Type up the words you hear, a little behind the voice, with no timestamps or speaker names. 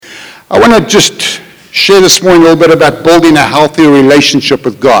I want to just share this morning a little bit about building a healthy relationship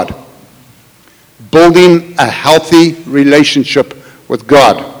with God. Building a healthy relationship with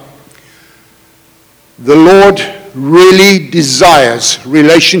God. The Lord really desires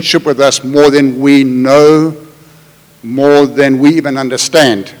relationship with us more than we know, more than we even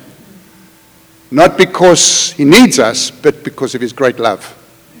understand. Not because He needs us, but because of His great love.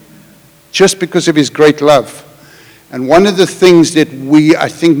 Just because of His great love. And one of the things that I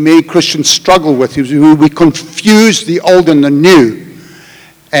think many Christians struggle with is we confuse the old and the new.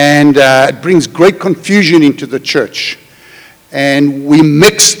 And it brings great confusion into the church. And we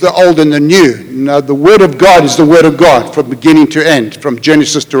mix the old and the new. Now, the Word of God is the Word of God from beginning to end, from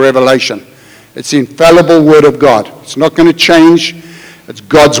Genesis to Revelation. It's the infallible Word of God. It's not going to change. It's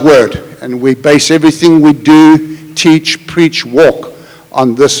God's Word. And we base everything we do, teach, preach, walk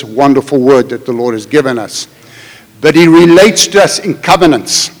on this wonderful Word that the Lord has given us. But He relates to us in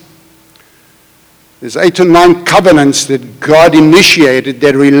covenants. There's 8 or 9 covenants that God initiated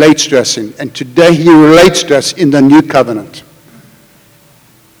that relates to us in. And today He relates to us in the new covenant.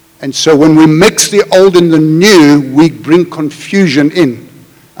 And so when we mix the old and the new, we bring confusion in,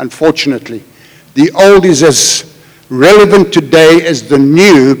 unfortunately. The old is as relevant today as the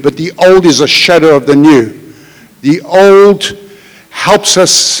new, but the old is a shadow of the new. The old helps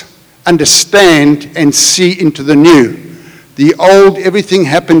us understand and see into the new. The old, everything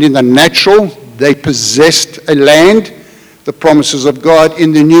happened in the natural. They possessed a land, the promises of God.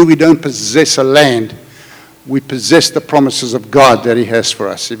 In the new, we don't possess a land. We possess the promises of God that He has for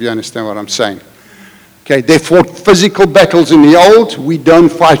us, if you understand what I'm saying. Okay, they fought physical battles in the old. We don't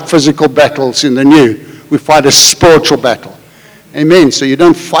fight physical battles in the new. We fight a spiritual battle. Amen. So you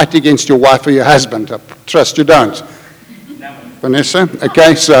don't fight against your wife or your husband. I trust you don't. Vanessa?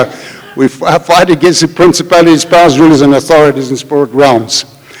 Okay, so we fight against the principalities, powers, rulers, and authorities in spirit realms.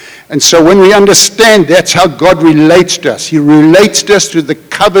 And so when we understand that's how God relates to us. He relates to us through the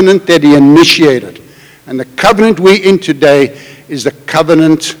covenant that He initiated. And the covenant we're in today is the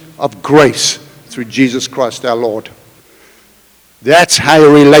covenant of grace through Jesus Christ our Lord. That's how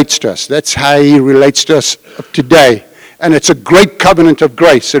He relates to us. That's how He relates to us today. And it's a great covenant of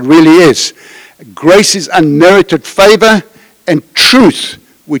grace. It really is. Grace is unmerited favor and truth,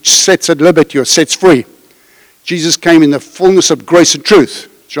 which sets at liberty or sets free. Jesus came in the fullness of grace and truth.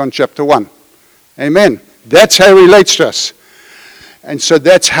 John chapter 1. Amen. That's how He relates to us. And so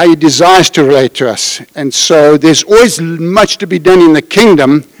that's how He desires to relate to us. And so there's always much to be done in the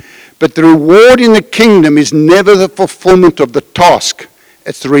kingdom, but the reward in the kingdom is never the fulfillment of the task.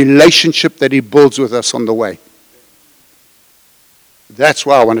 It's the relationship that He builds with us on the way. That's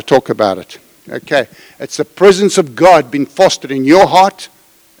why I want to talk about it. Okay. It's the presence of God being fostered in your heart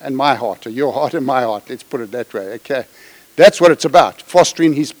and my heart, or your heart and my heart. Let's put it that way. Okay. That's what it's about.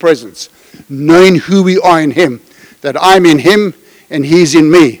 Fostering His presence. Knowing who we are in Him. That I'm in Him and He's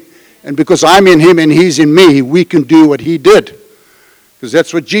in me. And because I'm in Him and He's in me, we can do what He did. Because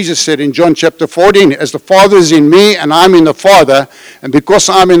that's what Jesus said in John chapter 14. As the Father is in me and I'm in the Father, and because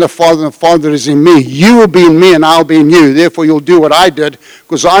I'm in the Father and the Father is in me, you will be in me and I'll be in you. Therefore you'll do what I did,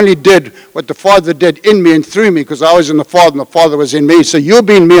 because I only did what the Father did in me and through me, because I was in the Father and the Father was in me. So you'll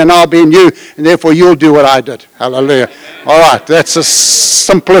be in me and I'll be in you, and therefore you'll do what I did. Hallelujah. All right, that's the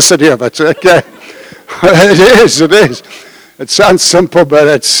simplicity of it. Okay. It is. It sounds simple,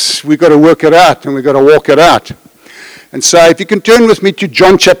 but we've got to work it out and we've got to walk it out. And so if you can turn with me to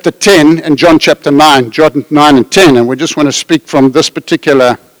John chapter 10 and John chapter 9, John 9 and 10, and we just want to speak from this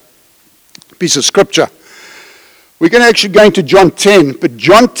particular piece of scripture. We're going to actually go into John 10, but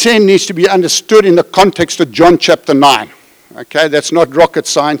John 10 needs to be understood in the context of John chapter 9. Okay, that's not rocket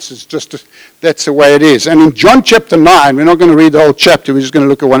science, it's just, that's the way it is. And in John chapter 9, we're not going to read the whole chapter, we're just going to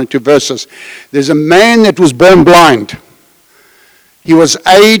look at 1 or 2 verses. There's a man that was born blind. He was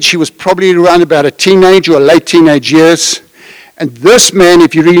probably around about a teenage or late teenage years. And this man,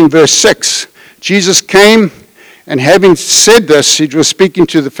 if you read in verse 6, Jesus came, and having said this, he was speaking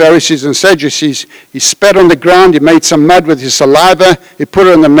to the Pharisees and Sadducees. He spat on the ground, he made some mud with his saliva, he put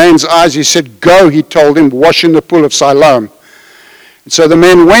it on the man's eyes. He said, "Go," he told him, "wash in the pool of Siloam." And so the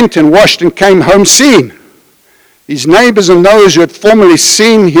man went and washed and came home seeing. His neighbors and those who had formerly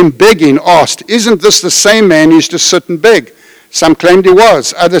seen him begging asked, "Isn't this the same man who used to sit and beg?" Some claimed he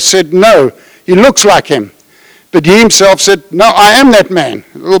was. Others said, "No, he looks like him." But he himself said, "No, I am that man."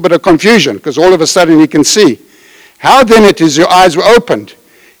 A little bit of confusion, because all of a sudden he can see. "How then it is your eyes were opened?"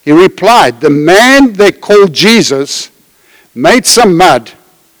 He replied, "The man they called Jesus made some mud,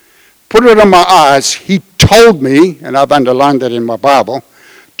 put it on my eyes. He told me," and I've underlined that in my Bible,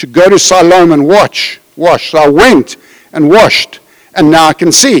 "to go to Siloam and wash. So I went and washed, and now I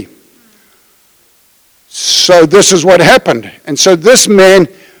can see." So this is what happened. And so this man,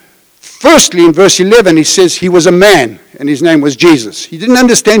 firstly in verse 11, he says he was a man, and his name was Jesus. He didn't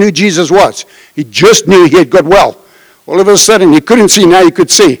understand who Jesus was. He just knew he had got well. All of a sudden, he couldn't see, now he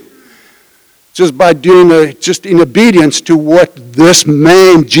could see. Just by doing just in obedience to what this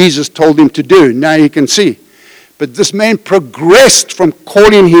man, Jesus, told him to do. Now he can see. But this man progressed from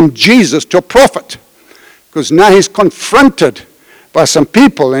calling him Jesus to a prophet. Because now he's confronted by some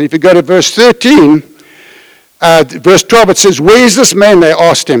people. And if you go to verse 13, verse 12, it says, "Where is this man?" they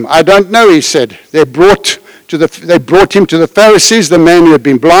asked him. "I don't know," he said. They brought him to the Pharisees, the man who had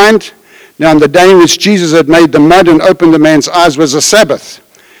been blind. Now on the day in which Jesus had made the mud and opened the man's eyes was a Sabbath.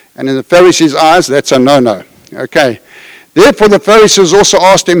 And in the Pharisees' eyes, that's a no-no. Okay. Therefore the Pharisees also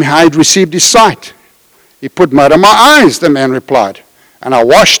asked him how he'd received his sight. "He put mud on my eyes," the man replied, "and I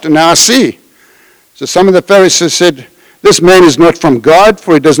washed, and now I see." So some of the Pharisees said, "This man is not from God,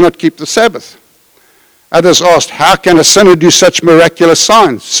 for he does not keep the Sabbath." Others asked, "How can a sinner do such miraculous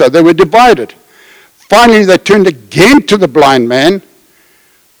signs?" So they were divided. Finally, they turned again to the blind man.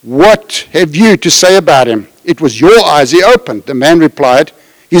 "What have you to say about him? It was your eyes he opened." The man replied,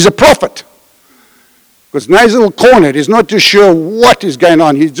 "He's a prophet." Because now he's a little cornered. He's not too sure what is going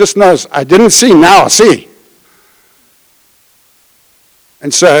on. He just knows, I didn't see, now I see.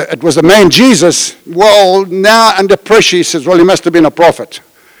 And so it was the man Jesus. Well, now under pressure, he says, well, he must have been a prophet.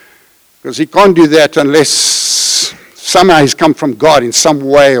 Because he can't do that unless somehow he's come from God in some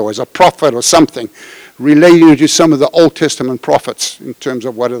way, or as a prophet or something, relating to some of the Old Testament prophets in terms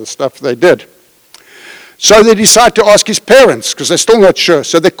of what other stuff they did. So they decide to ask his parents, because they're still not sure.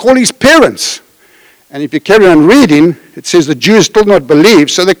 So they call his parents. And if you carry on reading, it says the Jews still not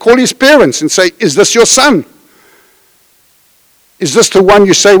believe. So they call his parents and say, "Is this your son? Is this the one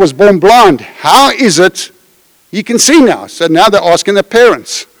you say was born blind? How is it he can see now?" So now they're asking the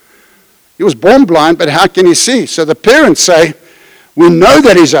parents. He was born blind, but how can he see? So the parents say, "We know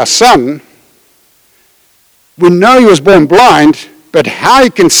that he's our son. We know he was born blind, but how he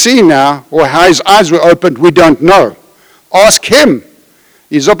can see now, or how his eyes were opened, we don't know. Ask him.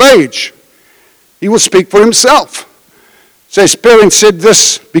 He's of age. He will speak for himself." So his parents said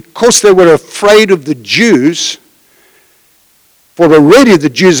this because they were afraid of the Jews. For already the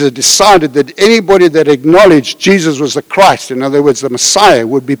Jews had decided that anybody that acknowledged Jesus was the Christ, in other words, the Messiah,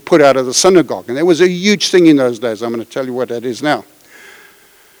 would be put out of the synagogue. And that was a huge thing in those days. I'm going to tell you what that is now.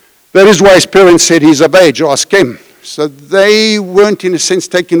 That is why his parents said, "He's of age, ask him." So they weren't, in a sense,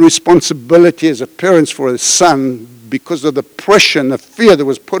 taking responsibility as a parents for a son because of the pressure and the fear that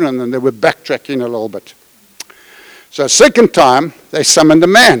was put on them. They were backtracking a little bit. So a second time, they summoned a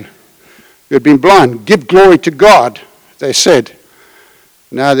man who had been blind. "Give glory to God," they said.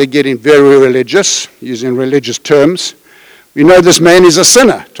 Now they're getting very religious, using religious terms. "We know this man is a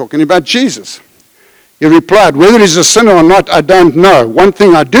sinner," talking about Jesus. He replied, "Whether he's a sinner or not, I don't know. One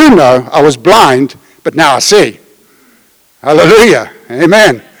thing I do know, I was blind, but now I see." Hallelujah.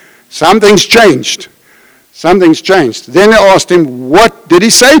 Amen. Something's changed. Something's changed. Then they asked him, "What did he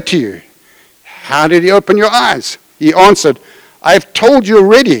say to you? How did he open your eyes?" He answered, "I have told you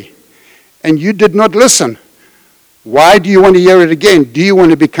already, and you did not listen. Why do you want to hear it again? Do you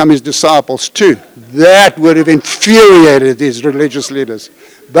want to become his disciples too?" That would have infuriated these religious leaders,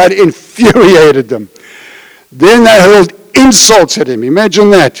 but infuriated them. Then they hurled insults at him,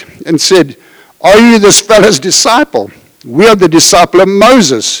 imagine that, and said, "Are you this fellow's disciple? We are the disciple of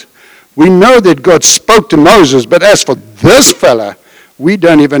Moses. We know that God spoke to Moses, but as for this fella, we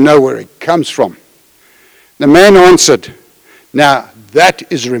don't even know where he comes from." The man answered, "Now that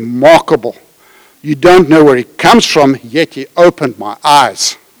is remarkable. You don't know where he comes from, yet he opened my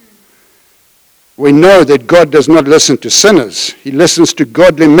eyes. We know that God does not listen to sinners. He listens to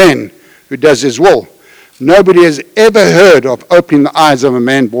godly men who does his will. Nobody has ever heard of opening the eyes of a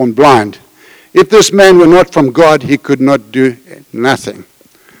man born blind. If this man were not from God, he could not do nothing."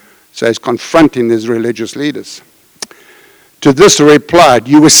 So he's confronting these religious leaders. To this he replied,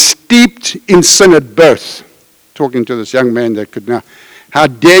 "You were steeped in sin at birth." Talking to this young man that could now. "How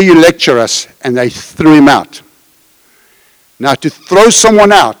dare you lecture us?" And they threw him out. Now to throw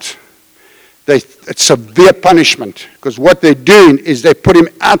someone out, it's severe punishment. Because what they're doing is they put him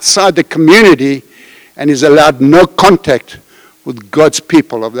outside the community and he's allowed no contact with God's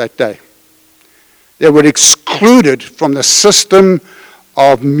people of that day. They were excluded from the system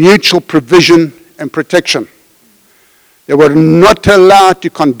of mutual provision and protection. They were not allowed to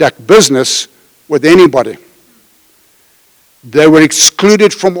conduct business with anybody. They were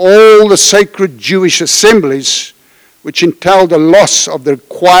excluded from all the sacred Jewish assemblies, which entailed the loss of the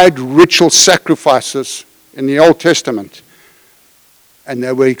required ritual sacrifices in the Old Testament. And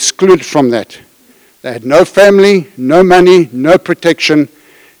they were excluded from that. They had no family, no money, no protection,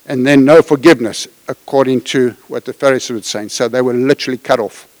 and then no forgiveness, according to what the Pharisees were saying. So they were literally cut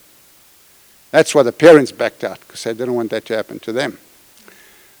off. That's why the parents backed out, because they didn't want that to happen to them.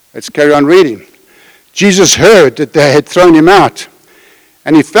 Let's carry on reading. Jesus heard that they had thrown him out,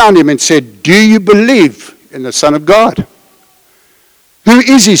 and he found him and said, "Do you believe in the Son of God?" "Who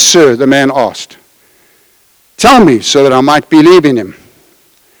is he, sir?" the man asked. "Tell me, so that I might believe in him."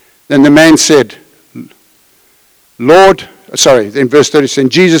 Then the man said, in verse 37,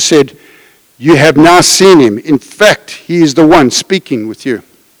 Jesus said, "You have now seen him. In fact, he is the one speaking with you."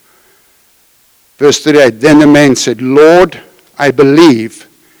 Verse 38, then the man said, "Lord, I believe,"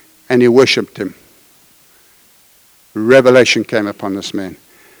 and he worshipped him. Revelation came upon this man.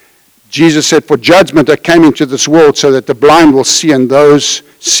 Jesus said, "For judgment I came into this world so that the blind will see and those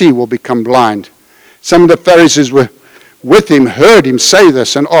see will become blind." Some of the Pharisees were with him, heard him say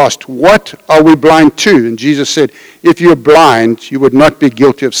this and asked, "What are we blind to?" And Jesus said, "If you're blind, you would not be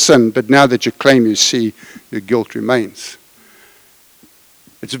guilty of sin, but now that you claim you see, your guilt remains."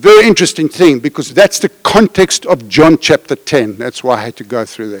 It's a very interesting thing because that's the context of John chapter 10. That's why I had to go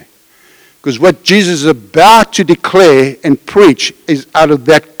through there. Because what Jesus is about to declare and preach is out of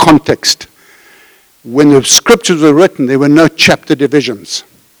that context. When the scriptures were written, there were no chapter divisions.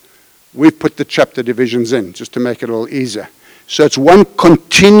 We've put the chapter divisions in just to make it a little easier. So it's one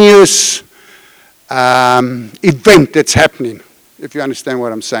continuous event that's happening, if you understand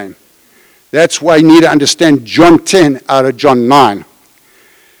what I'm saying. That's why you need to understand John 10 out of John 9.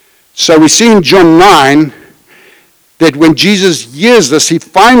 So we see in John 9 that when Jesus hears this, he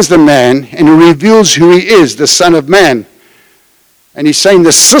finds the man and he reveals who he is, the Son of Man. And he's saying,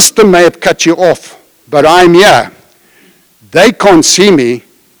 the system may have cut you off, but I'm here. They can't see me,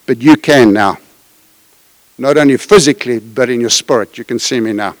 but you can now. Not only physically, but in your spirit. You can see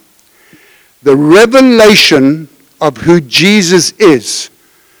me now. The revelation of who Jesus is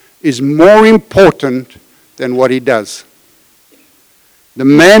more important than what he does. The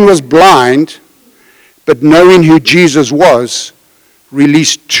man was blind, but knowing who Jesus was,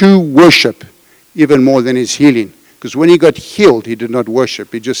 released to worship even more than his healing. Because when he got healed, he did not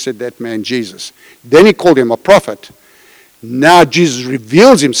worship. He just said, "That man Jesus." Then he called him a prophet. Now Jesus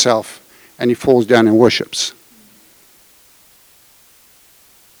reveals himself and he falls down and worships.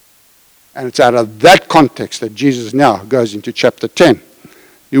 And it's out of that context that Jesus now goes into chapter 10.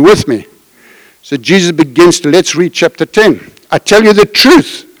 You with me? So Jesus begins to, let's read chapter 10. "I tell you the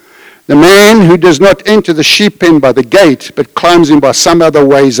truth. The man who does not enter the sheep pen by the gate, but climbs in by some other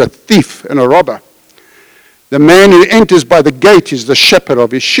way is a thief and a robber. The man who enters by the gate is the shepherd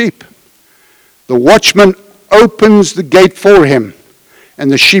of his sheep. The watchman opens the gate for him,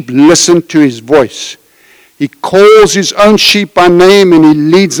 and the sheep listen to his voice. He calls his own sheep by name, and he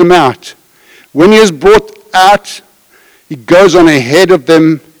leads them out. When he is brought out, he goes on ahead of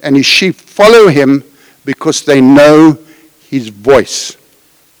them, and his sheep follow him because they know his voice.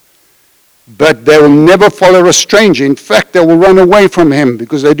 But they will never follow a stranger. In fact, they will run away from him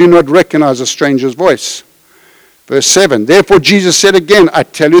because they do not recognize a stranger's voice." Verse 7, "Therefore Jesus said again, I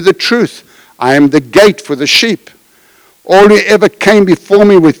tell you the truth. I am the gate for the sheep. All who ever came before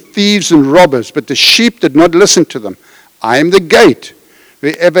me were thieves and robbers, but the sheep did not listen to them. I am the gate.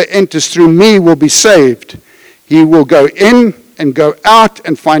 Whoever enters through me will be saved. He will go in and go out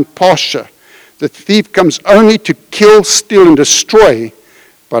and find pasture. The thief comes only to kill, steal, and destroy.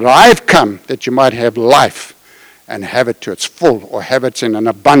 But I've come that you might have life and have it to its full, or have it in an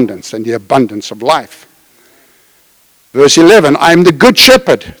abundance, and the abundance of life." Verse 11, "I am the good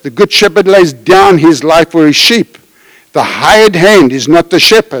shepherd. The good shepherd lays down his life for his sheep. The hired hand is not the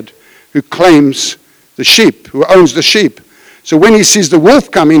shepherd who claims the sheep, who owns the sheep. So when he sees the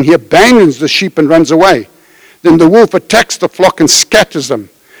wolf come in, he abandons the sheep and runs away. Then the wolf attacks the flock and scatters them.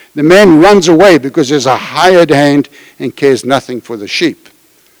 The man runs away because there's a hired hand and cares nothing for the sheep."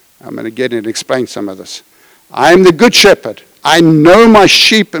 I'm going to get in and explain some of this. "I am the good shepherd. I know my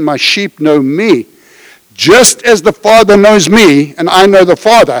sheep and my sheep know me. Just as the Father knows me and I know the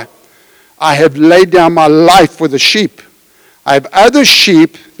Father, I have laid down my life for the sheep. I have other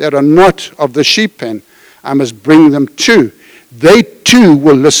sheep that are not of the sheep pen. I must bring them too. They too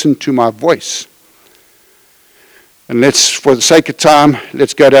will listen to my voice." And for the sake of time,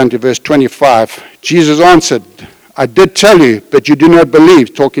 let's go down to verse 25. Jesus answered, "I did tell you, but you do not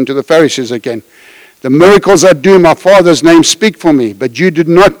believe," talking to the Pharisees again. "The miracles I do in my Father's name speak for me, but you did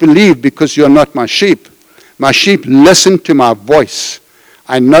not believe because you are not my sheep. My sheep listen to my voice.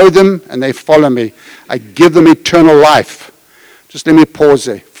 I know them and they follow me. I give them eternal life." Just let me pause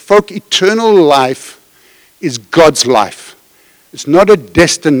there. Folk, eternal life is God's life. It's not a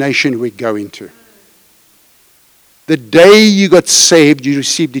destination we go into. The day you got saved, you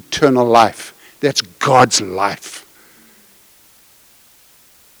received eternal life. That's God's life.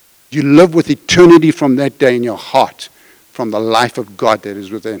 You live with eternity from that day in your heart, from the life of God that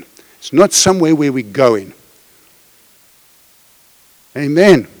is within. It's not somewhere where we're going.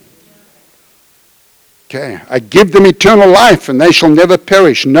 Amen. Okay. I give them eternal life, and they shall never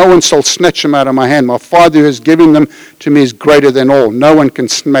perish. No one shall snatch them out of my hand. My Father who has given them to me is greater than all. No one can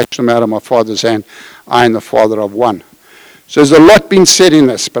snatch them out of my Father's hand. I and the Father are one. So there's a lot being said in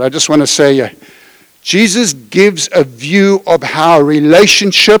this, but I just want to say, Jesus gives a view of how a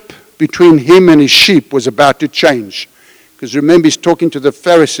relationship between him and his sheep was about to change. Because remember, he's talking to the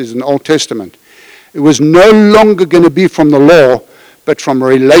Pharisees in the Old Testament. It was no longer going to be from the law, but from a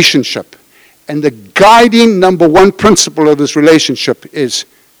relationship. And the guiding number one principle of this relationship is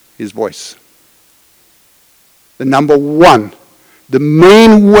his voice. The number one, the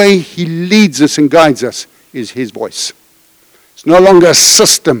main way he leads us and guides us is his voice. It's no longer a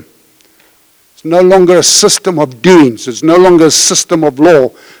system. It's no longer a system of doings. It's no longer a system of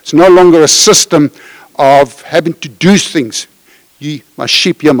law. It's no longer a system of having to do things. Ye, my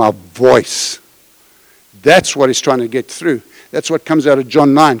sheep, hear my voice. That's what he's trying to get through. That's what comes out of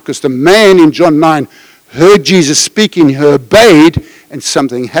John 9. Because the man in John 9 heard Jesus speaking, he obeyed, and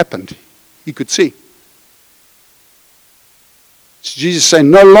something happened. He could see. So Jesus is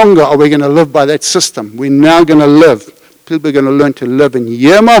saying, no longer are we going to live by that system. We're now going to live. People are going to learn to live and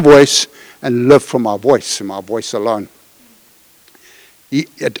hear my voice and live from my voice and my voice alone.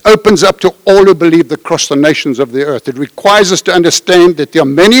 It opens up to all who believe across the nations of the earth. It requires us to understand that there are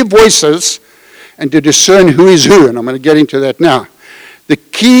many voices and to discern who is who, and I'm going to get into that now. The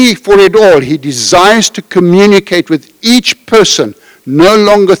key for it all, he desires to communicate with each person, no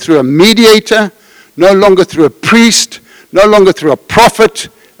longer through a mediator, no longer through a priest, no longer through a prophet.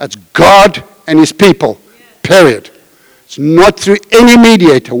 That's God and his people, period. It's not through any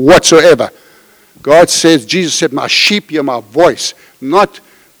mediator whatsoever. God says, Jesus said, my sheep hear my voice. Not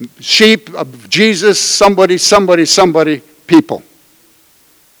sheep of Jesus, somebody, people.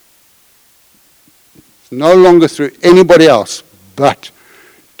 It's no longer through anybody else, but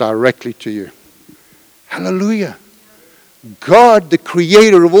directly to you. Hallelujah. God, the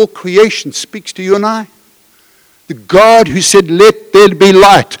creator of all creation, speaks to you and I. The God who said, let there be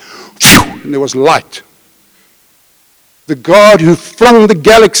light. And there was light. The God who flung the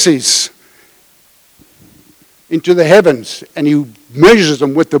galaxies into the heavens, and he measures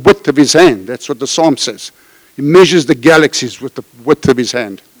them with the width of his hand. That's what the psalm says. He measures the galaxies with the width of his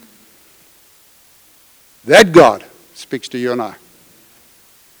hand. That God speaks to you and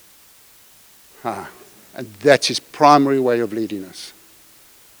I. And that's his primary way of leading us.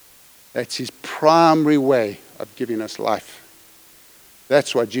 That's his primary way of giving us life.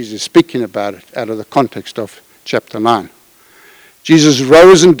 That's why Jesus is speaking about it out of the context of chapter 9. Jesus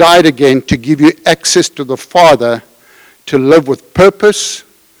rose and died again to give you access to the Father, to live with purpose,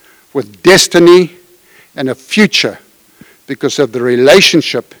 with destiny, and a future because of the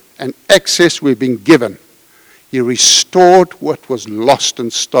relationship and access we've been given. He restored what was lost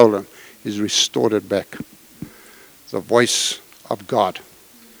and stolen. He's restored it back. The voice of God.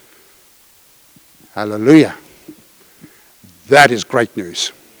 Hallelujah. That is great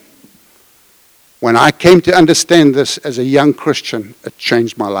news. When I came to understand this as a young Christian, it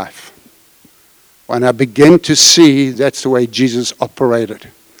changed my life. When I began to see that's the way Jesus operated,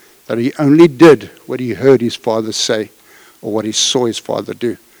 that he only did what he heard his Father say or what he saw his Father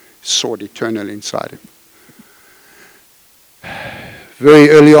do. He saw it eternally inside him.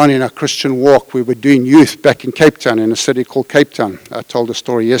 Very early on in our Christian walk, we were doing youth back in Cape Town, in a city called Cape Town. I told a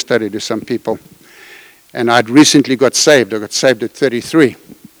story yesterday to some people. And I'd recently got saved. I got saved at 33.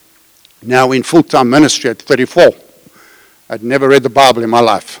 Now in full-time ministry at 34. I'd never read the Bible in my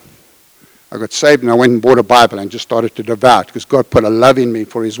life. I got saved and I went and bought a Bible and just started to devour it because God put a love in me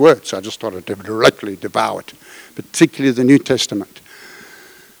for his word. So I just started to directly devour it, particularly the New Testament.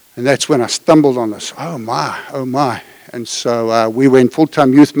 And that's when I stumbled on this. Oh my. And so we were in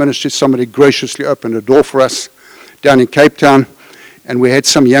full-time youth ministry. Somebody graciously opened a door for us down in Cape Town. And we had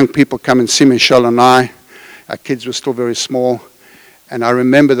some young people come and see Michelle and I. Our kids were still very small. And I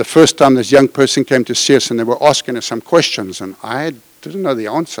remember the first time this young person came to see us and they were asking us some questions. And I didn't know the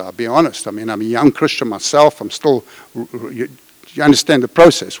answer, I'll be honest. I mean, I'm a young Christian myself. I'm still, you understand the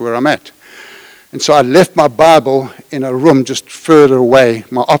process where I'm at. And so I left my Bible in a room just further away.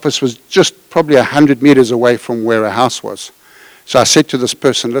 My office was just probably 100 meters away from where our house was. So I said to this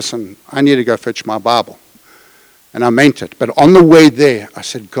person, listen, I need to go fetch my Bible. And I meant it. But on the way there, I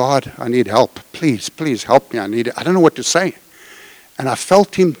said, God, I need help. Please help me. I don't know what to say. And I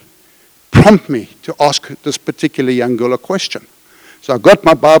felt him prompt me to ask this particular young girl a question. So I got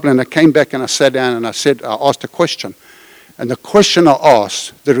my Bible and I came back and I sat down and I asked a question. And the question I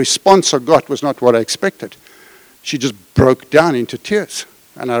asked, the response I got was not what I expected. She just broke down into tears.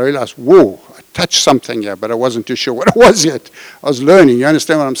 And I realized, whoa, I touched something here, but I wasn't too sure what it was yet. I was learning. You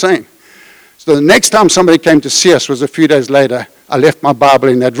understand what I'm saying? So the next time somebody came to see us was a few days later. I left my Bible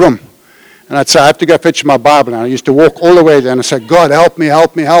in that room. And I'd say, I have to go fetch my Bible. And I used to walk all the way there and I'd say, God, help me,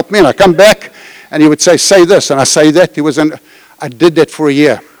 help me, help me. And I come back and he would say this. And I say that. I did that for a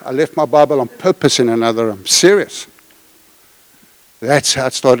year. I left my Bible on purpose in another room. Serious. That's how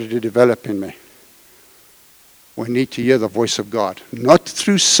it started to develop in me. We need to hear the voice of God, not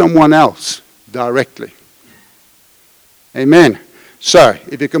through someone else directly. Amen. So,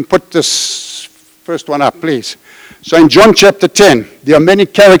 if you can put this first one up, please. So in John chapter 10, there are many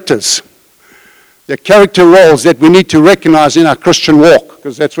characters. There are character roles that we need to recognize in our Christian walk,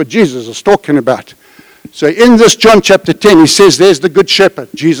 because that's what Jesus is talking about. So in this John chapter 10, he says there's the good shepherd,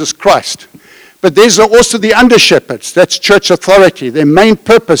 Jesus Christ. But there's also the under-shepherds. That's church authority. Their main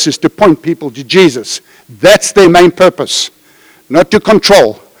purpose is to point people to Jesus. That's their main purpose. Not to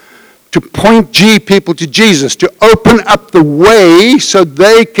control. To point people to Jesus. To open up the way so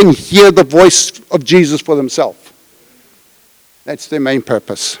they can hear the voice of Jesus for themselves. That's their main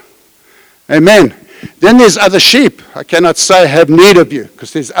purpose. Amen. Then there's other sheep. I cannot say I have need of you,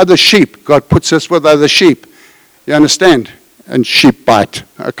 because there's other sheep. God puts us with other sheep. You understand? And sheep bite.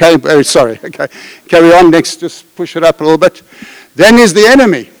 Okay, very sorry. Okay, carry on next. Just push it up a little bit. Then is the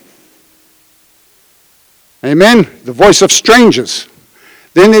enemy. Amen. The voice of strangers.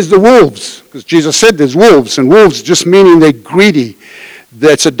 Then there's the wolves, because Jesus said there's wolves, and wolves just meaning they're greedy.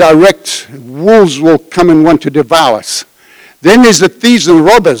 That's a direct. Wolves will come and want to devour us. Then there's the thieves and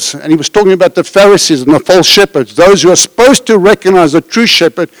robbers, and he was talking about the Pharisees and the false shepherds, those who are supposed to recognize the true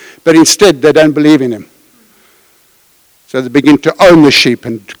shepherd, but instead they don't believe in him. So they begin to own the sheep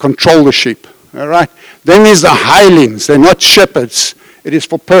and control the sheep. All right? Then there's the hirelings. They're not shepherds. It is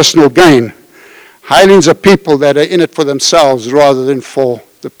for personal gain. Hirelings are people that are in it for themselves rather than for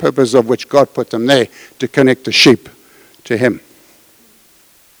the purpose of which God put them there, to connect the sheep to him.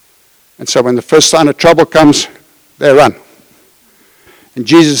 And so when the first sign of trouble comes, they run. And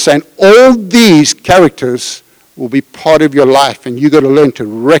Jesus is saying all these characters will be part of your life, and you've got to learn to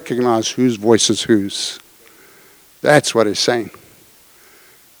recognize whose voice is whose. That's what he's saying.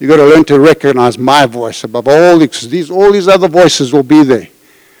 You've got to learn to recognize my voice above all these. All these other voices will be there.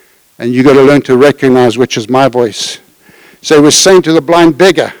 And you've got to learn to recognize which is my voice. So he was saying to the blind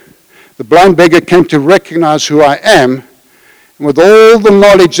beggar came to recognize who I am. And with all the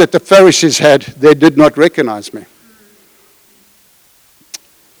knowledge that the Pharisees had, they did not recognize me.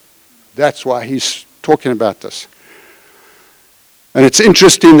 That's why he's talking about this. And it's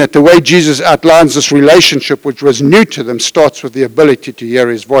interesting that the way Jesus outlines this relationship, which was new to them, starts with the ability to hear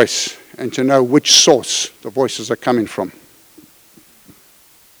his voice and to know which source the voices are coming from.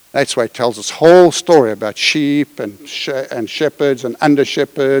 That's why he tells this whole story about sheep and shepherds and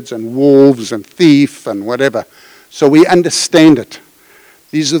under-shepherds and wolves and thief and whatever. So we understand it.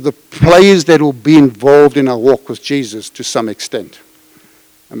 These are the players that will be involved in our walk with Jesus to some extent.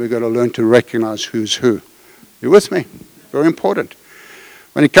 And we've got to learn to recognize who's who. You with me? Very important.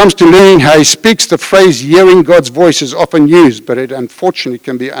 When it comes to learning how he speaks, the phrase hearing God's voice is often used, but it unfortunately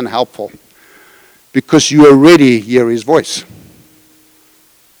can be unhelpful because you already hear his voice.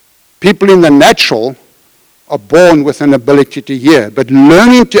 People in the natural are born with an ability to hear, but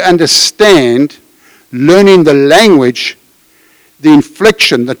learning to understand, learning the language, the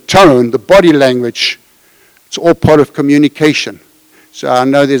inflection, the tone, the body language, it's all part of communication. So I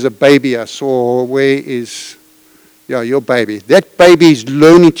know there's a baby I saw. Where is your baby? That baby is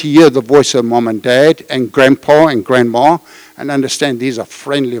learning to hear the voice of mom and dad and grandpa and grandma and understand these are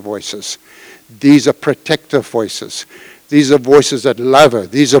friendly voices. These are protective voices. These are voices that love her.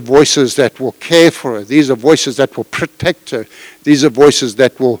 These are voices that will care for her. These are voices that will protect her. These are voices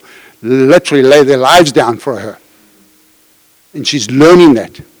that will literally lay their lives down for her. And she's learning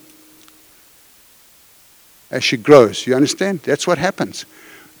that as she grows. You understand? That's what happens.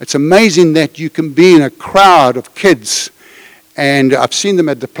 It's amazing that you can be in a crowd of kids, and I've seen them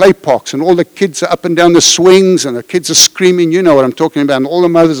at the play parks, and all the kids are up and down the swings, and the kids are screaming. You know what I'm talking about. And all the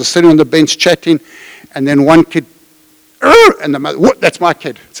mothers are sitting on the bench chatting, and then one kid, and the mother, what? That's my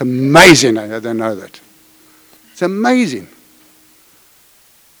kid. It's amazing. I don't know that. It's amazing.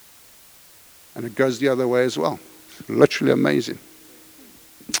 And it goes the other way as well. It's literally amazing.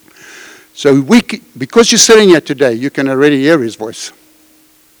 So because you're sitting here today, you can already hear his voice.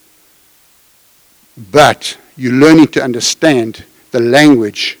 But you're learning to understand the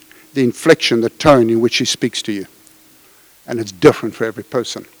language the inflection, the tone in which he speaks to you. And it's different for every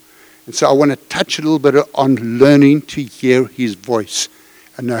person. And so I want to touch a little bit on learning to hear his voice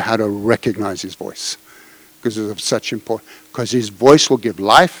and know how to recognize his voice. Because it's of such importance. Because his voice will give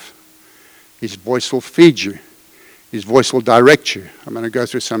life. His voice will feed you. His voice will direct you. I'm going to go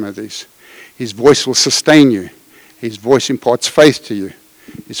through some of these. His voice will sustain you. His voice imparts faith to you.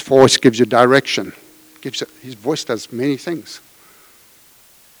 His voice gives you direction. His voice does many things.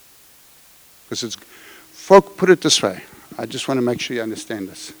 Because folk, put it this way. I just want to make sure you understand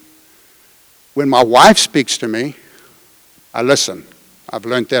this. When my wife speaks to me, I listen. I've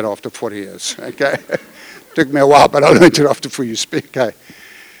learned that after 40 years, okay? Took me a while, but I learned it after 4 years speak, okay?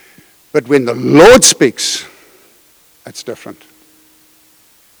 But when the Lord speaks, it's different.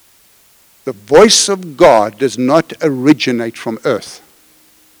 The voice of God does not originate from earth.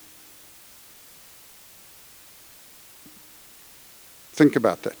 Think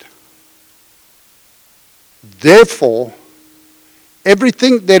about that. Therefore,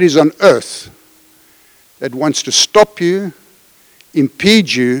 everything that is on earth that wants to stop you,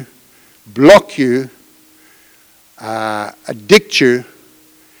 impede you, block you, addict you,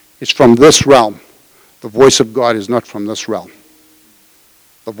 is from this realm. The voice of God is not from this realm.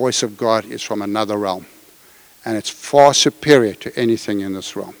 The voice of God is from another realm. And it's far superior to anything in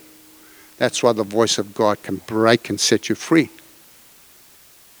this realm. That's why the voice of God can break and set you free.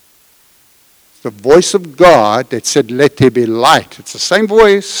 The voice of God that said, let there be light. It's the same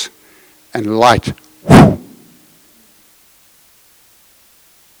voice and light.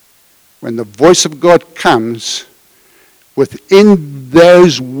 When the voice of God comes, within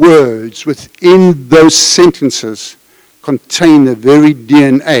those words, within those sentences, contain the very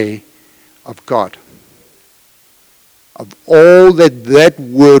DNA of God. Of all that that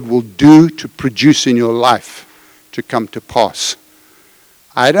word will do to produce in your life to come to pass.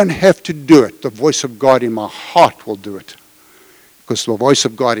 I don't have to do it. The voice of God in my heart will do it. Because the voice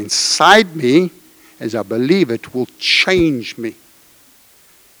of God inside me, as I believe it, will change me.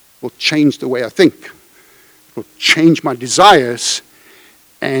 Will change the way I think. It will change my desires.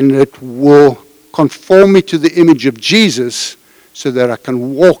 And it will conform me to the image of Jesus so that I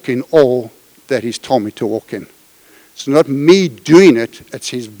can walk in all that he's told me to walk in. It's not me doing it. It's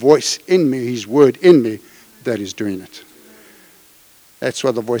his voice in me, his word in me that is doing it. That's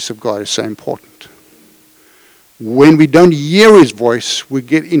why the voice of God is so important. When we don't hear his voice, we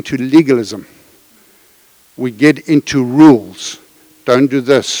get into legalism. We get into rules. Don't do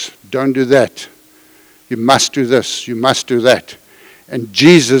this. Don't do that. You must do this. You must do that. And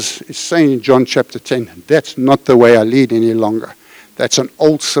Jesus is saying in John chapter 10, that's not the way I lead any longer. That's an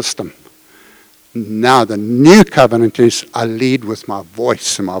old system. Now the new covenant is I lead with my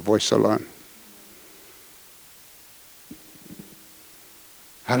voice and my voice alone.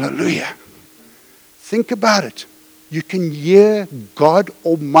 Hallelujah. Think about it. You can hear God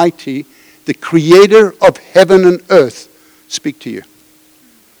Almighty, the creator of heaven and earth, speak to you.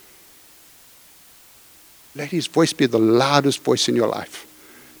 Let his voice be the loudest voice in your life.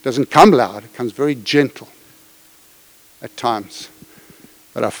 It doesn't come loud. It comes very gentle at times.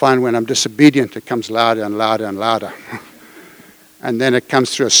 But I find when I'm disobedient, it comes louder and louder and louder. And then it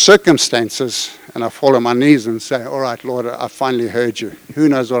comes through circumstances, and I fall on my knees and say, all right, Lord, I finally heard you. Who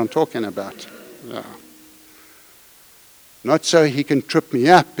knows what I'm talking about? No. Not so he can trip me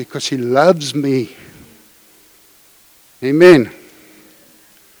up, because he loves me. Amen.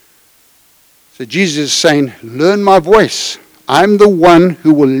 So Jesus is saying, learn my voice. I'm the one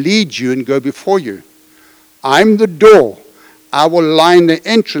who will lead you and go before you. I'm the door. I will line the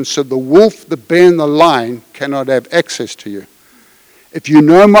entrance so the wolf, the bear, and the lion cannot have access to you. If you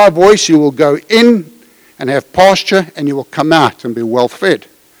know my voice, you will go in and have pasture, and you will come out and be well fed.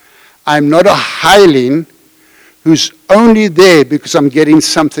 I'm not a hireling who's only there because I'm getting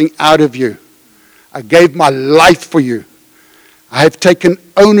something out of you. I gave my life for you. I have taken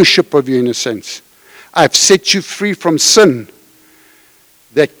ownership of you in a sense. I've set you free from sin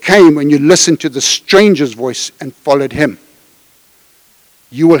that came when you listened to the stranger's voice and followed him.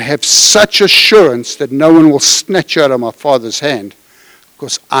 You will have such assurance that no one will snatch you out of my Father's hand,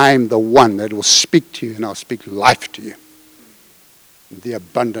 because I'm the one that will speak to you, and I'll speak life to you. The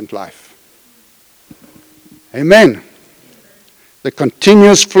abundant life. Amen. The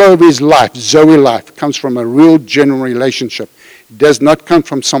continuous flow of his life, Zoe life, comes from a real genuine relationship. It does not come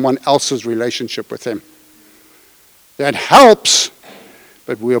from someone else's relationship with him. That helps,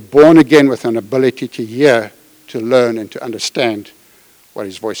 but we are born again with an ability to hear, to learn, and to understand what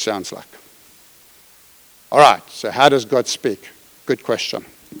his voice sounds like. All right, so how does God speak? Good question.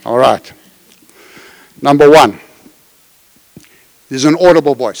 All right. Number one, There's an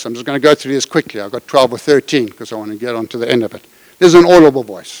audible voice. I'm just going to go through this quickly. I've got 12 or 13 because I want to get on to the end of it. There's an audible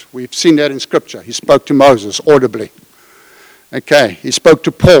voice. We've seen that in Scripture. He spoke to Moses audibly. Okay, he spoke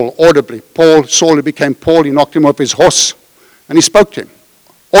to Paul audibly. Saul who became Paul, he knocked him off his horse, and he spoke to him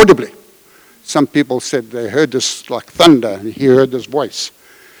audibly. Some people said they heard this like thunder, and he heard this voice.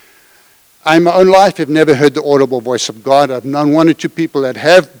 I, in my own life, have never heard the audible voice of God. I've known one or two people that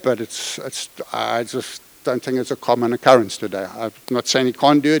have, but I just don't think it's a common occurrence today. I'm not saying he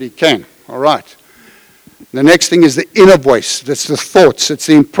can't do it, he can. All right. The next thing is the inner voice. That's the thoughts, it's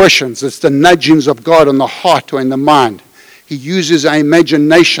the impressions, it's the nudgings of God in the heart or in the mind. He uses our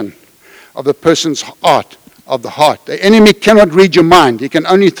imagination of the person's heart, of the heart. The enemy cannot read your mind. He can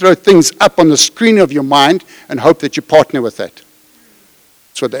only throw things up on the screen of your mind and hope that you partner with that.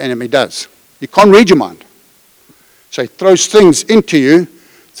 That's what the enemy does. He can't read your mind. So he throws things into you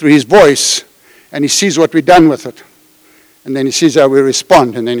through his voice, and he sees what we've done with it. And then he sees how we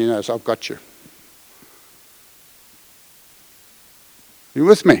respond, and then he knows, I've got you. You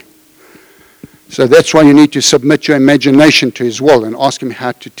with me? So that's why you need to submit your imagination to his will and ask him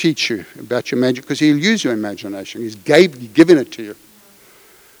how to teach you about your imagination, because he'll use your imagination. He's given it to you.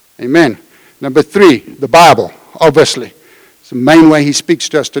 Amen. Number 3, the Bible, obviously. It's the main way he speaks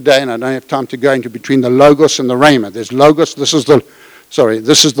to us today, and I don't have time to go into between the Logos and the Rhema. There's Logos. This is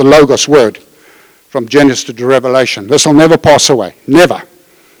the Logos word from Genesis to Revelation. This will never pass away. Never.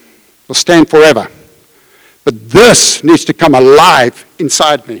 It'll stand forever. But this needs to come alive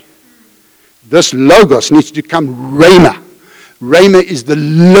inside me. This Logos needs to become Rhema. Rhema is the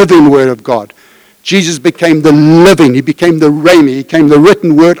living word of God. Jesus became the living. He became the Rhema. He became the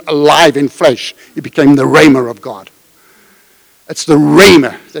written word alive in flesh. He became the Rhema of God. It's the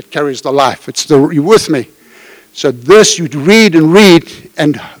Rhema that carries the life. You with me? So this you'd read,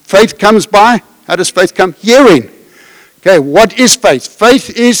 and faith comes by. How does faith come? Hearing. Okay, what is faith?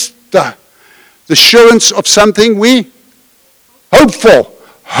 Faith is the assurance of something we hope for.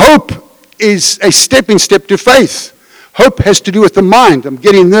 Hope is a stepping step to faith. Hope has to do with the mind. I'm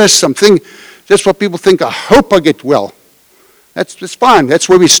getting this, something. That's what people think. I hope I get well. That's fine. That's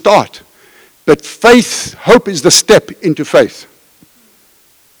where we start. But faith, hope is the step into faith.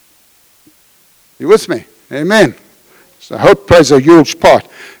 You with me? Amen. So hope plays a huge part.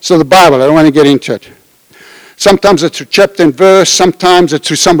 So the Bible, I don't want to get into it. Sometimes it's through chapter and verse. Sometimes it's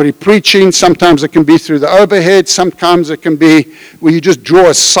through somebody preaching. Sometimes it can be through the overhead. Sometimes it can be where you just draw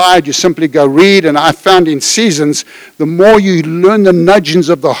aside. You simply go read. And I found in seasons, the more you learn the nudgings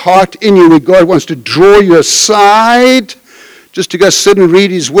of the heart in you, where God wants to draw you aside, just to go sit and read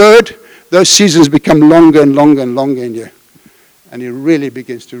his word, those seasons become longer and longer and longer in you. And he really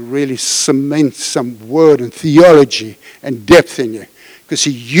begins to really cement some word and theology and depth in you. Because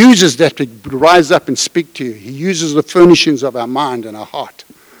he uses that to rise up and speak to you. He uses the furnishings of our mind and our heart.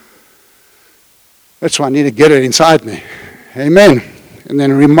 That's why I need to get it inside me. Amen. And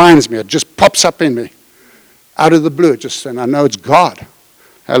then it reminds me. It just pops up in me. Out of the blue. And I know it's God.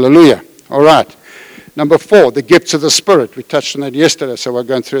 Hallelujah. All right. Number 4, the gifts of the Spirit. We touched on that yesterday, so we're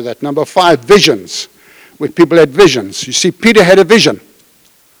going through that. Number 5, visions. Where people had visions. You see, Peter had a vision.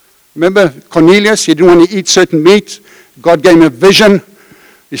 Remember Cornelius? He didn't want to eat certain meat. God gave him a vision.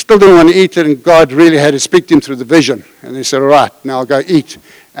 He still didn't want to eat it, and God really had to speak to him through the vision. And he said, all right, now I'll go eat.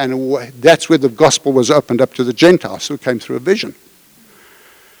 And that's where the gospel was opened up to the Gentiles who came through a vision.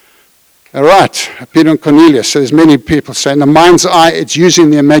 All right, Peter and Cornelius. So there's many people saying the mind's eye, it's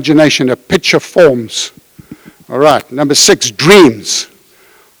using the imagination, a picture forms. All right, number 6, dreams.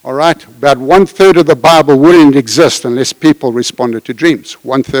 All right, about 1/3 of the Bible wouldn't exist unless people responded to dreams.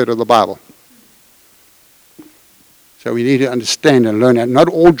 1/3 of the Bible. So we need to understand and learn that. Not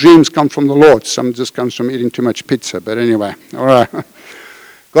all dreams come from the Lord. Some just comes from eating too much pizza. But anyway, all right.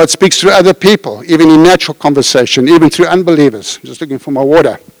 God speaks through other people, even in natural conversation, even through unbelievers. I'm just looking for my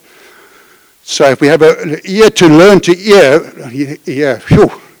water. So if we have an ear to learn to hear,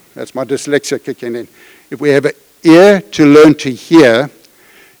 phew, that's my dyslexia kicking in. If we have an ear to learn to hear,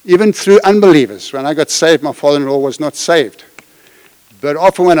 even through unbelievers. When I got saved, my father-in-law was not saved. But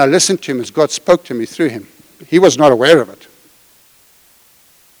often when I listened to him, as God spoke to me through him, he was not aware of it.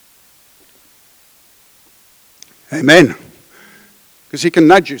 Amen. Because he can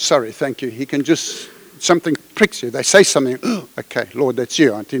nudge you. Sorry, thank you. He can just, something pricks you. They say something. Oh, okay, Lord, that's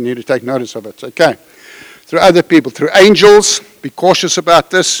you. I didn't need to take notice of it. Okay. Through other people, through angels. Be cautious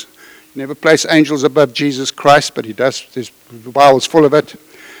about this. Never place angels above Jesus Christ, but he does. The Bible's full of it.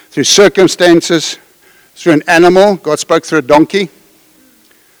 Through circumstances. Through an animal. God spoke through a donkey.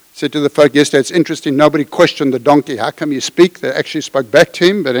 Said to the folk yesterday, it's interesting, nobody questioned the donkey. How come you speak? They actually spoke back to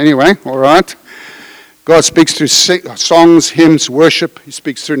him, but anyway, all right. God speaks through songs, hymns, worship. He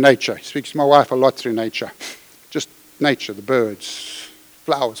speaks through nature. He speaks to my wife a lot through nature. Just nature, the birds,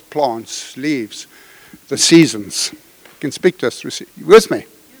 flowers, plants, leaves, the seasons. He can speak to us through. You with me?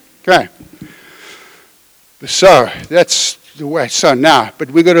 Okay. So that's the way. So now,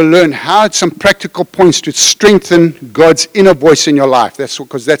 but we've got to learn some practical points to strengthen God's inner voice in your life. That's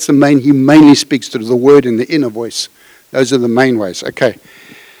because that's the main. He mainly speaks to the word and the inner voice. Those are the main ways. Okay.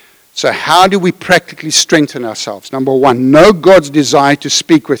 So how do we practically strengthen ourselves? Number one, know God's desire to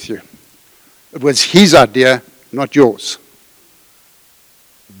speak with you. It was his idea, not yours.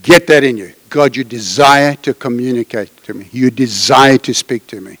 Get that in you. God, you desire to communicate to me. You desire to speak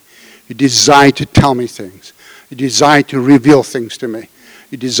to me. You desire to tell me things. You desire to reveal things to me.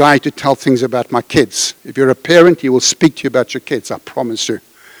 You desire to tell things about my kids. If you're a parent, he will speak to you about your kids, I promise you.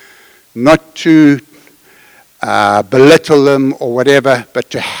 Not to belittle them or whatever,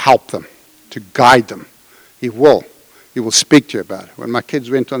 but to help them, to guide them. He will. He will speak to you about it. When my kids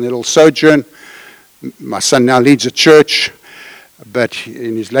went on their little sojourn, my son now leads a church, but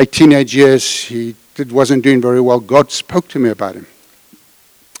in his late teenage years, he wasn't doing very well. God spoke to me about him.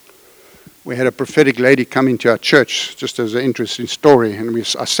 We had a prophetic lady come into our church, just as an interesting story, and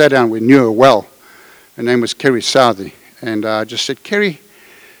I sat down, we knew her well. Her name was Kerry Southey, and I just said, Kerry,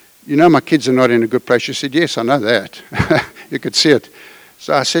 you know my kids are not in a good place. She said, yes, I know that. You could see it.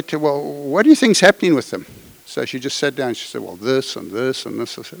 So I said to her, well, what do you think's happening with them? So she just sat down and she said, well, this and this and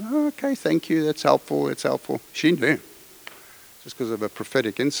this. I said, oh, okay, thank you, that's helpful, it's helpful. She knew, just because of her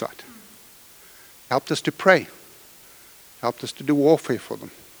prophetic insight. Helped us to pray. Helped us to do warfare for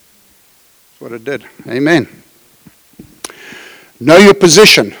them. That's what it did. Amen. Know your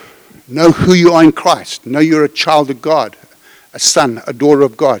position. Know who you are in Christ. Know you're a child of God. A son, a daughter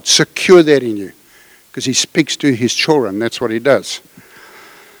of God. Secure that in you. Because he speaks to his children. That's what he does.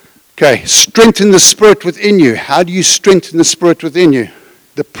 Okay, strengthen the spirit within you. How do you strengthen the spirit within you?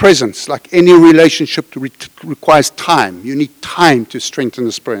 The presence. Like any relationship requires time. You need time to strengthen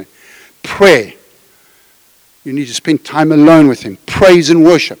the spirit. Prayer. You need to spend time alone with him. Praise and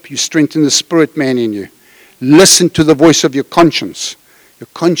worship. You strengthen the spirit man in you. Listen to the voice of your conscience. Your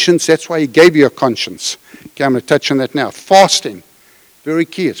conscience, that's why he gave you a conscience. Okay, I'm going to touch on that now. Fasting, very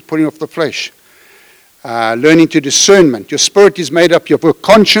key. It's putting off the flesh. Learning to discernment. Your spirit is made up of your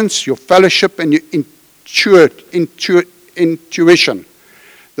conscience, your fellowship, and your intuition.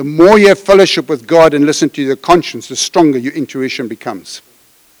 The more you have fellowship with God and listen to your conscience, the stronger your intuition becomes.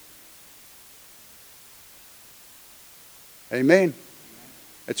 Amen.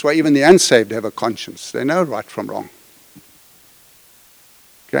 That's why even the unsaved have a conscience. They know right from wrong.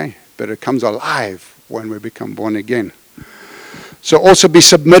 Okay, but it comes alive when we become born again. So also be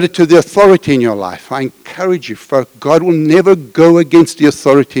submitted to the authority in your life. I encourage you, folks, God will never go against the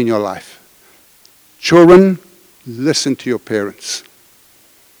authority in your life. Children, listen to your parents.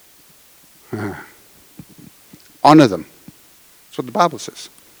 Honor them. That's what the Bible says.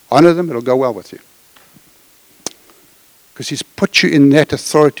 Honor them, it'll go well with you. Because he's put you in that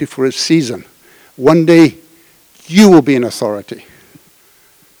authority for a season. One day, you will be in authority.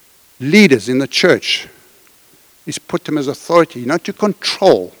 Leaders in the church, he's put them as authority, not to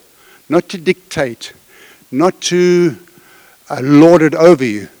control, not to dictate, not to lord it over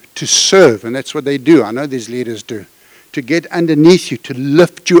you, to serve. And that's what they do. I know these leaders do. To get underneath you, to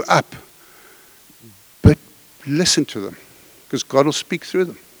lift you up. But listen to them, because God will speak through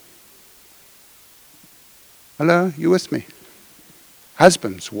them. Hello, you with me?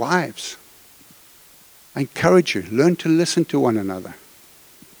 Husbands, wives, I encourage you, learn to listen to one another.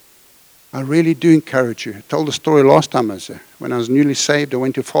 I really do encourage you. I told the story last time I was there. When I was newly saved, I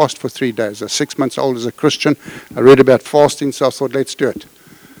went to fast for 3 days. I was 6 months old as a Christian. I read about fasting, so I thought, let's do it.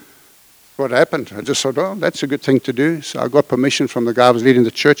 What happened? I just thought, oh, that's a good thing to do. So I got permission from the guy who was leading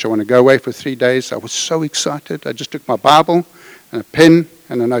the church. I want to go away for 3 days. I was so excited. I just took my Bible and a pen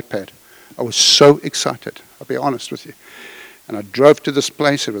and a notepad. I was so excited. I'll be honest with you. And I drove to this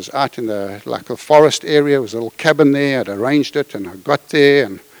place. It was out in a forest area. There was a little cabin there. I'd arranged it, and I got there,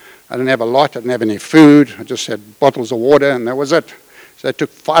 and I didn't have a lot. I didn't have any food. I just had bottles of water, and that was it. So it took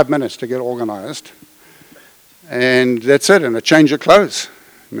 5 minutes to get organized. And that's it, and I changed the clothes.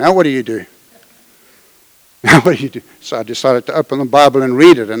 Now what do you do? Now what do you do? So I decided to open the Bible and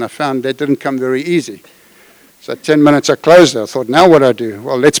read it, and I found that didn't come very easy. So 10 minutes I closed it. I thought, now what do I do?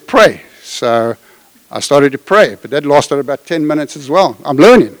 Well, let's pray. So I started to pray, but that lasted about 10 minutes as well. I'm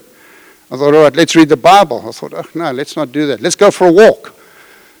learning. I thought, all right, let's read the Bible. I thought, oh, no, let's not do that. Let's go for a walk.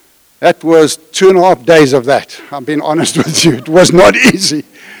 That was 2.5 days of that. I'm being honest with you. It was not easy.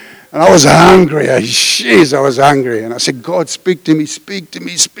 And I was hungry. Jeez, I was hungry. And I said, God, speak to me, speak to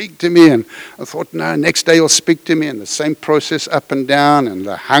me, speak to me. And I thought, no, next day you'll speak to me. And the same process up and down. And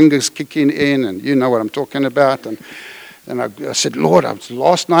the hunger's kicking in. And you know what I'm talking about. And I said, Lord,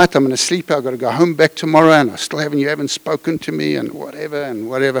 last night I'm going to sleep. I've got to go home back tomorrow. And you haven't spoken to me and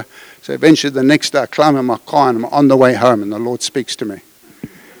whatever. So eventually the next day I climb in my car and I'm on the way home. And the Lord speaks to me.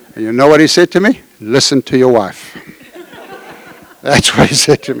 And you know what he said to me? Listen to your wife. That's what he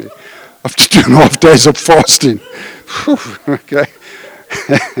said to me. After 2.5 days of fasting. Okay.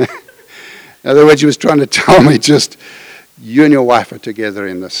 In other words, he was trying to tell me just, you and your wife are together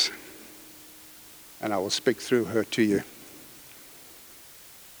in this. And I will speak through her to you.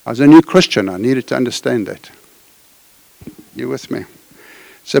 I was a new Christian. I needed to understand that. You with me?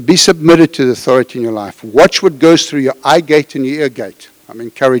 So be submitted to the authority in your life. Watch what goes through your eye gate and your ear gate. I'm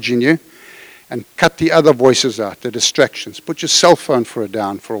encouraging you. And cut the other voices out, the distractions. Put your cell phone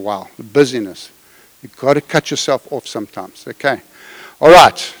down for a while, the busyness. You've got to cut yourself off sometimes, okay? All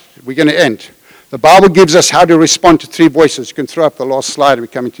right, we're going to end. The Bible gives us how to respond to 3 voices. You can throw up the last slide. We're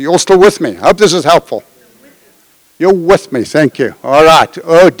coming to you. All still with me? I hope this is helpful. You're with me, thank you. All right,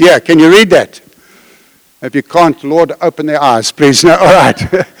 oh dear, can you read that? If you can't, Lord, open their eyes, please. No, all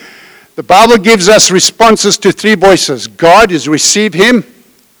right. The Bible gives us responses to 3 voices. God is receive him.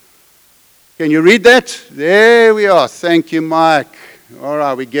 Can you read that? There we are. Thank you, Mike. All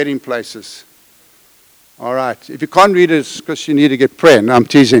right, we're getting places. All right. If you can't read it, it's because you need to get prayer. No, I'm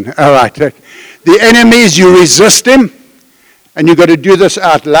teasing. All right. The enemy is you resist him, and you've got to do this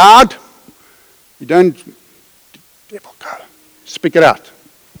out loud. You don't, devil, go. Speak it out.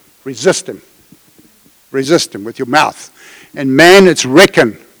 Resist him. Resist him with your mouth. And man, it's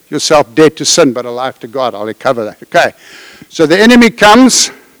reckon yourself dead to sin, but alive to God. I'll cover that. Okay. So the enemy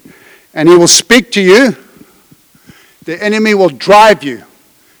comes. And he will speak to you. The enemy will drive you.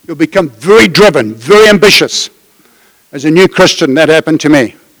 You'll become very driven, very ambitious. As a new Christian, that happened to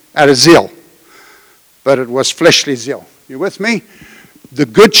me out of zeal. But it was fleshly zeal. You with me? The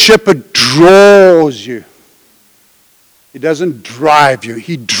good shepherd draws you. He doesn't drive you.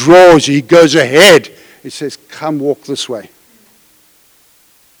 He draws you. He goes ahead. He says, come walk this way.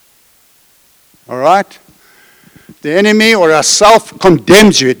 All right? The enemy or ourself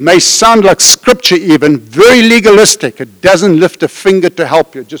condemns you. It may sound like scripture even, very legalistic. It doesn't lift a finger to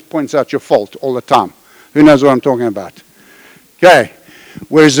help you. It just points out your fault all the time. Who knows what I'm talking about? Okay.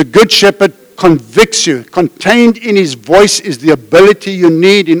 Whereas the good shepherd convicts you. Contained in his voice is the ability you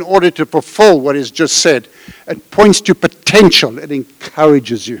need in order to fulfill what is just said. It points to potential. It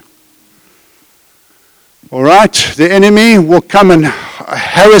encourages you. All right? The enemy will come and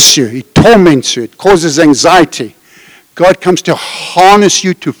harass you. He torments you. It causes anxiety. God comes to harness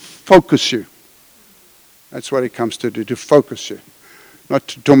you, to focus you. That's what he comes to do, to focus you, not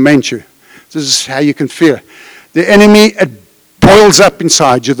to torment you. This is how you can feel. The enemy, it boils up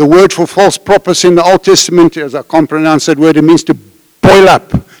inside you. The word for false prophecy in the Old Testament, as I can't pronounce that word, it means to boil up,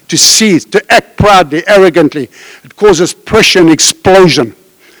 to seethe, to act proudly, arrogantly. It causes pressure and explosion.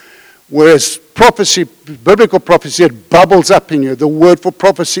 Whereas prophecy, biblical prophecy, it bubbles up in you. The word for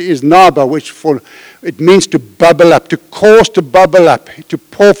prophecy is naba, which it means to bubble up, to cause to bubble up, to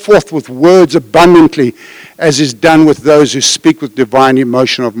pour forth with words abundantly, as is done with those who speak with divine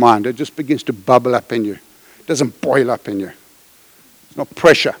emotion of mind. It just begins to bubble up in you. It doesn't boil up in you. It's not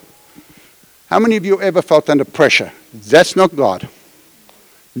pressure. How many of you ever felt under pressure? That's not God.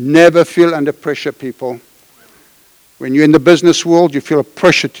 Never feel under pressure, people. When you're in the business world, you feel a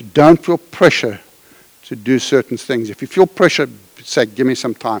pressure to, don't feel pressure to do certain things. If you feel pressure, say, give me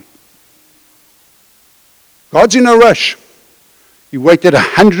some time. God's in a rush. He waited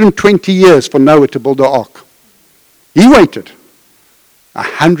 120 years for Noah to build the ark. He waited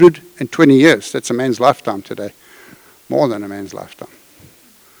 120 years. That's a man's lifetime today. More than a man's lifetime.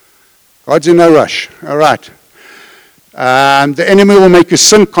 God's in no rush. All right. The enemy will make you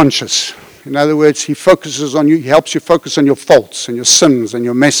sin conscious. In other words, he focuses on you, he helps you focus on your faults and your sins and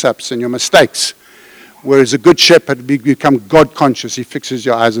your mess-ups and your mistakes. Whereas a good shepherd become God conscious. He fixes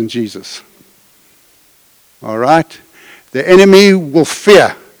your eyes on Jesus. All right? The enemy will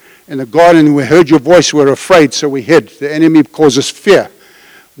fear. In the garden, we heard your voice, we're afraid, so we hid. The enemy causes fear.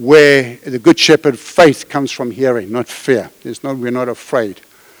 Where the good shepherd, faith comes from hearing, not fear. We're not afraid.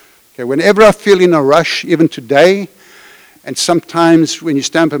 Okay, whenever I feel in a rush, even today, and sometimes when you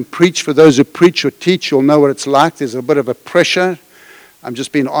stand up and preach, for those who preach or teach, you'll know what it's like. There's a bit of a pressure. I'm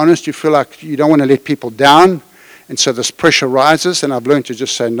just being honest. You feel like you don't want to let people down. And so this pressure rises, and I've learned to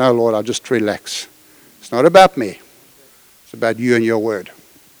just say, no, Lord, I'll just relax. It's not about me. It's about you and your word.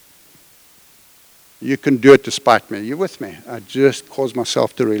 You can do it despite me. You with me? I just cause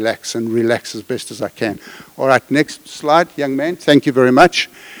myself to relax and relax as best as I can. All right, next slide, young man. Thank you very much.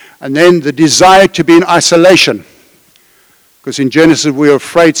 And then the desire to be in isolation. Because in Genesis we are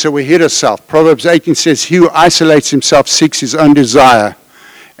afraid, so we hid ourselves. Proverbs 18 says, he who isolates himself seeks his own desire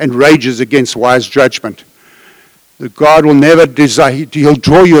and rages against wise judgment. That God will never desire, he'll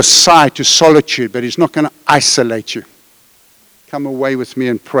draw you aside to solitude, but he's not going to isolate you. Come away with me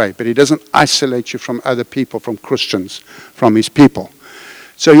and pray. But he doesn't isolate you from other people, from Christians, from his people.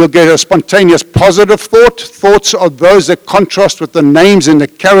 So you'll get a spontaneous positive thought. Thoughts are those that contrast with the names and the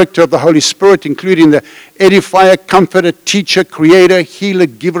character of the Holy Spirit, including the edifier, comforter, teacher, creator, healer,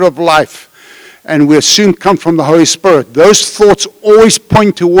 giver of life. And we assume come from the Holy Spirit. Those thoughts always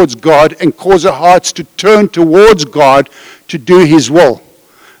point towards God and cause our hearts to turn towards God to do his will.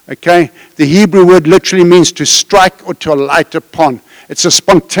 Okay? The Hebrew word literally means to strike or to alight upon. It's a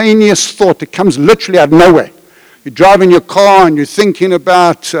spontaneous thought that comes literally out of nowhere. You're driving your car and you're thinking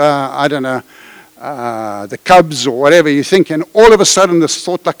about, the Cubs or whatever you're thinking. All of a sudden, this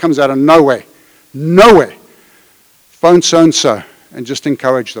thought that comes out of nowhere. Nowhere. Phone so-and-so and just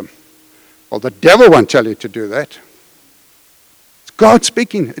encourage them. Well, the devil won't tell you to do that. It's God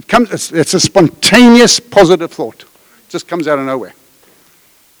speaking. It's a spontaneous, positive thought. It just comes out of nowhere.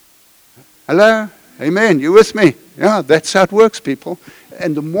 Hello? Amen. You with me? Yeah, that's how it works, people.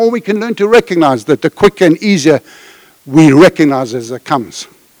 And the more we can learn to recognize that, the quicker and easier we recognize as it comes.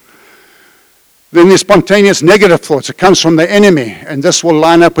 Then the spontaneous negative thoughts, it comes from the enemy, and this will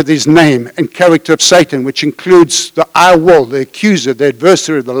line up with his name and character of Satan, which includes the I will, the accuser, the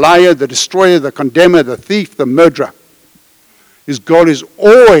adversary, the liar, the destroyer, the condemner, the thief, the murderer. His goal is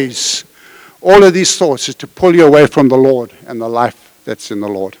always, all of these thoughts is to pull you away from the Lord and the life that's in the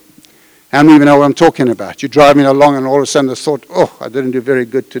Lord. How many of you know what I'm talking about? You're driving along and all of a sudden the thought, oh, I didn't do very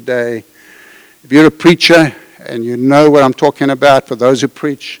good today. If you're a preacher and you know what I'm talking about, for those who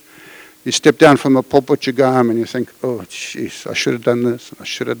preach, you step down from the pulpit, you go home and you think, oh, jeez, I should have done this, I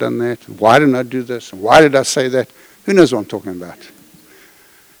should have done that. Why didn't I do this? Why did I say that? Who knows what I'm talking about?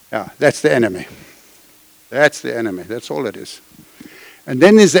 Yeah, that's the enemy. That's the enemy. That's all it is. And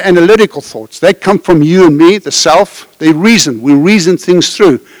then there's the analytical thoughts. They come from you and me, the self. They reason. We reason things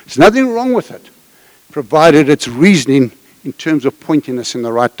through. There's nothing wrong with it, provided it's reasoning in terms of pointing us in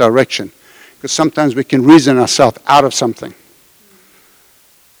the right direction. Because sometimes we can reason ourselves out of something.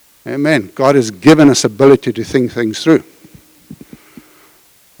 Amen. God has given us ability to think things through.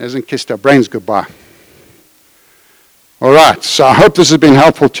 He hasn't kissed our brains goodbye. All right. So I hope this has been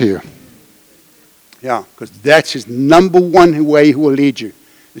helpful to you. Yeah, because that's his number one way he will lead you,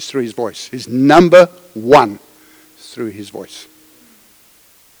 is through his voice. His number one is through his voice.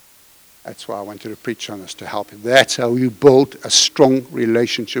 That's why I wanted to preach on this, to help you. That's how you build a strong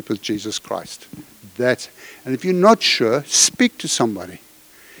relationship with Jesus Christ. And if you're not sure, speak to somebody.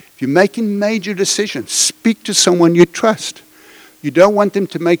 If you're making major decisions, speak to someone you trust. You don't want them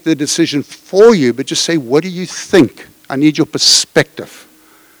to make the decision for you, but just say, what do you think? I need your perspective.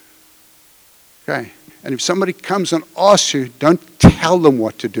 Okay. And if somebody comes and asks you, don't tell them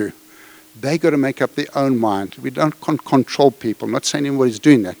what to do. They got to make up their own mind. We don't control people. I'm not saying anybody's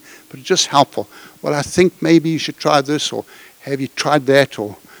doing that, but it's just helpful. Well, I think maybe you should try this, or have you tried that,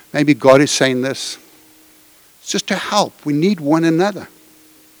 or maybe God is saying this. It's just to help. We need one another.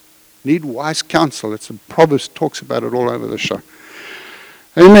 Need wise counsel. It's Proverbs talks about it all over the show.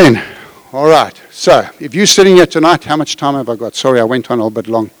 Amen. All right. So if you're sitting here tonight, how much time have I got? Sorry, I went on a little bit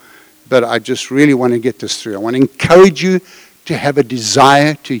long. But I just really want to get this through. I want to encourage you to have a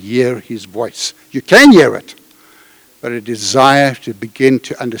desire to hear his voice. You can hear it, but a desire to begin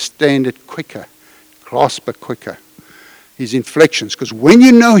to understand it quicker, grasp it quicker. His inflections. Because when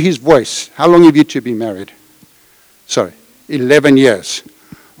you know his voice, how long have you two been married? Sorry, 11 years.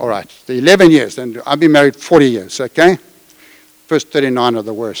 All right, the 11 years. Then I've been married 40 years, okay? First 39 are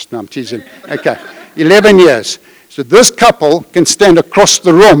the worst. No, I'm teasing. Okay, 11 years. So this couple can stand across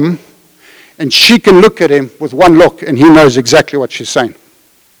the room and she can look at him with one look, and he knows exactly what she's saying.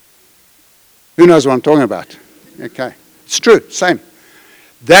 Who knows what I'm talking about? Okay. It's true. Same.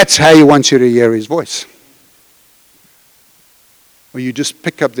 That's how he wants you to hear his voice. Or you just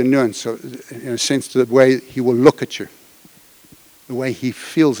pick up the nuance, in a sense, the way he will look at you, the way he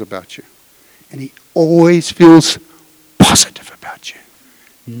feels about you. And he always feels positive about you.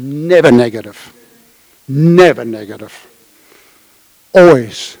 Never negative. Never negative.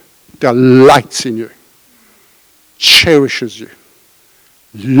 Always delights in you, cherishes you,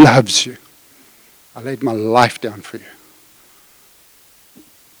 loves you. I laid my life down for you.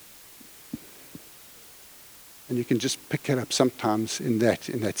 And you can just pick it up sometimes in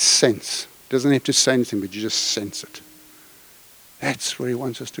that sense. Doesn't have to say anything, but you just sense it. That's where he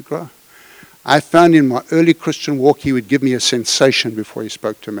wants us to grow. I found in my early Christian walk, he would give me a sensation before he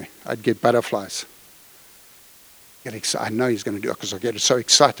spoke to me. I'd get butterflies. I know he's going to do it because I get so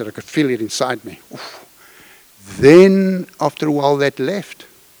excited. I could feel it inside me. Oof. Then, after a while, that left.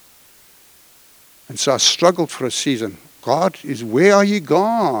 And so I struggled for a season. God, where are you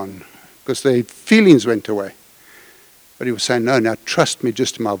gone? Because the feelings went away. But he was saying, no, now trust me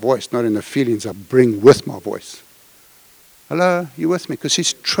just in my voice, not in the feelings I bring with my voice. Hello, you with me? Because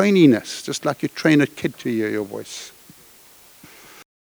he's training us, just like you train a kid to hear your voice.